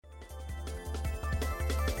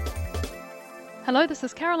Hello, this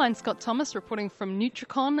is Caroline Scott Thomas reporting from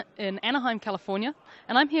NutriCon in Anaheim, California,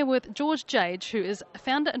 and I'm here with George Jage, who is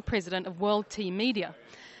founder and president of World Tea Media.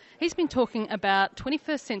 He's been talking about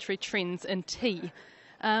 21st century trends in tea.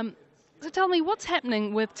 So tell me, what's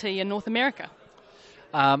happening with tea in North America?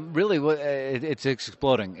 Really, it's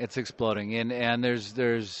exploding. It's exploding, and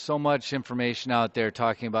there's so much information out there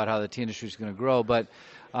talking about how the tea industry is going to grow. But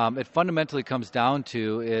it fundamentally comes down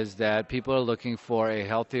to is that people are looking for a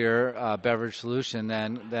healthier beverage solution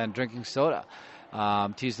than drinking soda.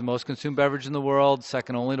 Tea is the most consumed beverage in the world,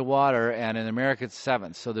 second only to water, and in America it's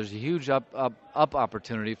seventh. So there's a huge up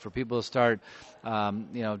opportunity for people to start,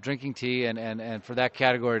 drinking tea and for that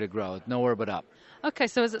category to grow. It's nowhere but up. Okay,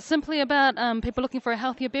 so is it simply about people looking for a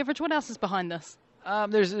healthier beverage? What else is behind this?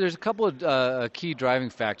 There's a couple of key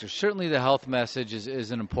driving factors. Certainly, the health message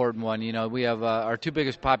is an important one. You know, we have our two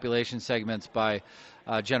biggest population segments by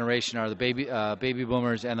generation are the baby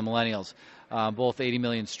boomers and the millennials, both 80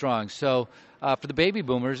 million strong. So for the baby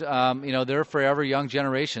boomers, they're a forever young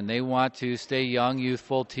generation. They want to stay young,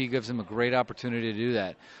 youthful. Tea gives them a great opportunity to do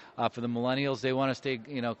that. For the millennials, they want to stay,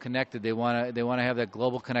 connected. They want to have that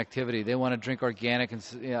global connectivity. They want to drink organic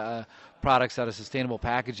and products out of sustainable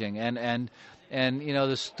packaging. And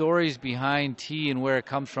the stories behind tea and where it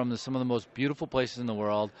comes from is some of the most beautiful places in the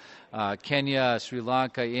world. Kenya, Sri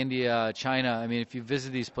Lanka, India, China. I mean, if you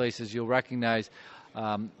visit these places, you'll recognize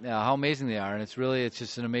how amazing they are. And it's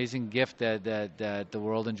just an amazing gift that the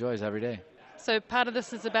world enjoys every day. So part of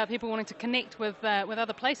this is about people wanting to connect with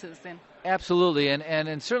other places then? Absolutely,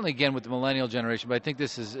 and certainly again with the millennial generation, but I think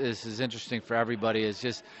this is interesting for everybody. Is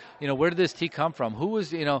just where did this tea come from? Who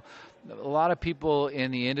was a lot of people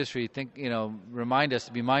in the industry think remind us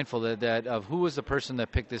to be mindful that of who was the person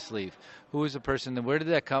that picked this leaf, who was the person that where did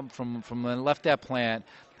that come from when left that plant?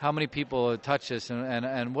 How many people touched this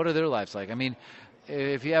and what are their lives like? I mean,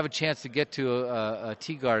 if you have a chance to get to a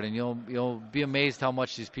tea garden, you'll be amazed how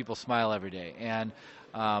much these people smile every day. And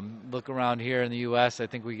look around here in the U.S., I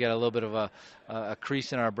think we get a little bit of a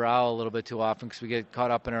crease in our brow a little bit too often because we get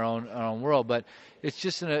caught up in our own world. But it's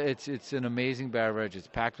just it's an amazing beverage. It's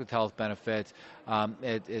packed with health benefits.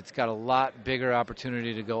 It's got a lot bigger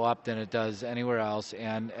opportunity to go up than it does anywhere else,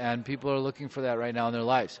 and people are looking for that right now in their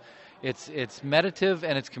lives. It's meditative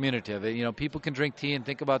and it's communicative. People can drink tea and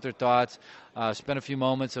think about their thoughts, spend a few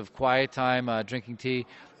moments of quiet time drinking tea.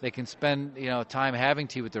 They can spend time having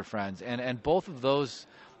tea with their friends, and both of those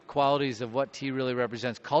qualities of what tea really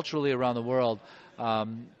represents culturally around the world, I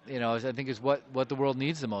think is what the world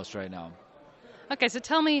needs the most right now. Okay, so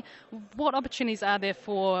tell me, what opportunities are there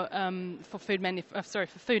for food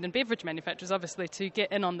and beverage manufacturers, obviously, to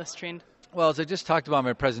get in on this trend? Well, as I just talked about in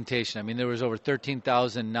my presentation, I mean, there was over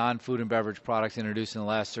 13,000 non-food and beverage products introduced in the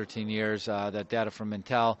last 13 years. That data from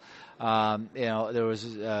Intel. There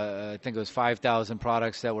was, I think it was 5,000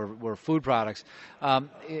 products that were food products.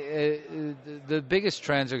 The biggest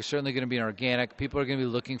trends are certainly going to be in organic. People are going to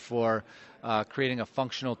be looking for creating a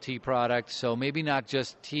functional tea product. So maybe not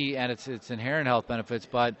just tea and its inherent health benefits,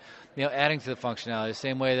 but adding to the functionality. The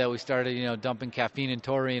same way that we started, dumping caffeine and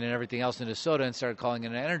taurine and everything else into soda and started calling it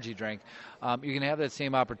an energy drink. You're going to have that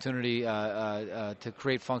same opportunity to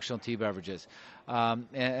create functional tea beverages. And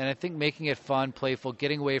I think making it fun, playful,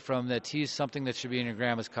 getting away from that tea is something that should be in your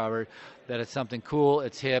grandma's cupboard, that it's something cool,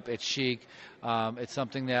 it's hip, it's chic. It's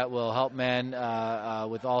something that will help men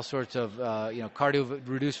with all sorts of,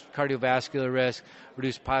 reduce cardiovascular risk,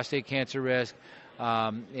 reduce prostate cancer risk.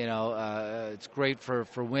 It's great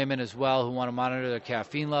for women as well who want to monitor their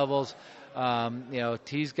caffeine levels.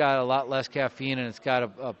 Tea's got a lot less caffeine, and it's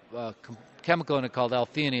got a chemical in it called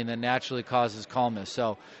L-theanine that naturally causes calmness.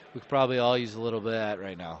 So we could probably all use a little bit of that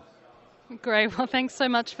right now. Great. Well, thanks so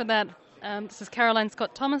much for that. This is Caroline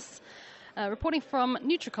Scott Thomas reporting from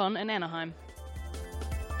NutriCon in Anaheim.